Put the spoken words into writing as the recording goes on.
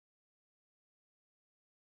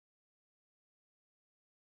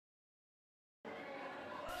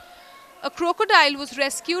A crocodile was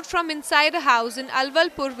rescued from inside a house in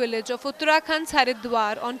Alawalpur village of Uttarakhand's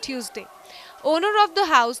Haridwar on Tuesday. Owner of the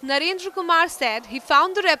house, Narendra Kumar, said he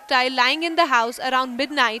found the reptile lying in the house around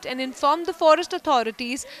midnight and informed the forest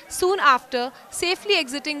authorities soon after, safely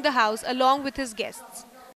exiting the house along with his guests.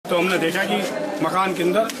 तो हमने देखा कि मकान के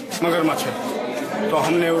अंदर मगरमच्छ है, तो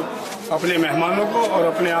हमने अपने मेहमानों को और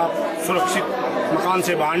अपने आप सुरक्षित मकान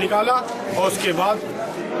से बाहर निकाला और उसके बाद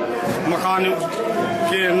मकान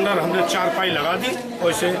के अंदर हमने चारपाई लगा दी और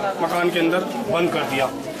इसे मकान के अंदर बंद कर दिया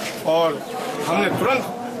और हमने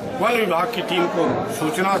तुरंत वन विभाग की टीम को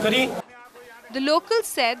सूचना करी। The locals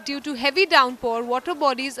said due to heavy downpour, water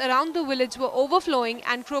bodies around the village were overflowing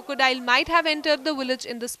and crocodile might have entered the village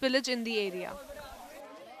in the spillage in the area.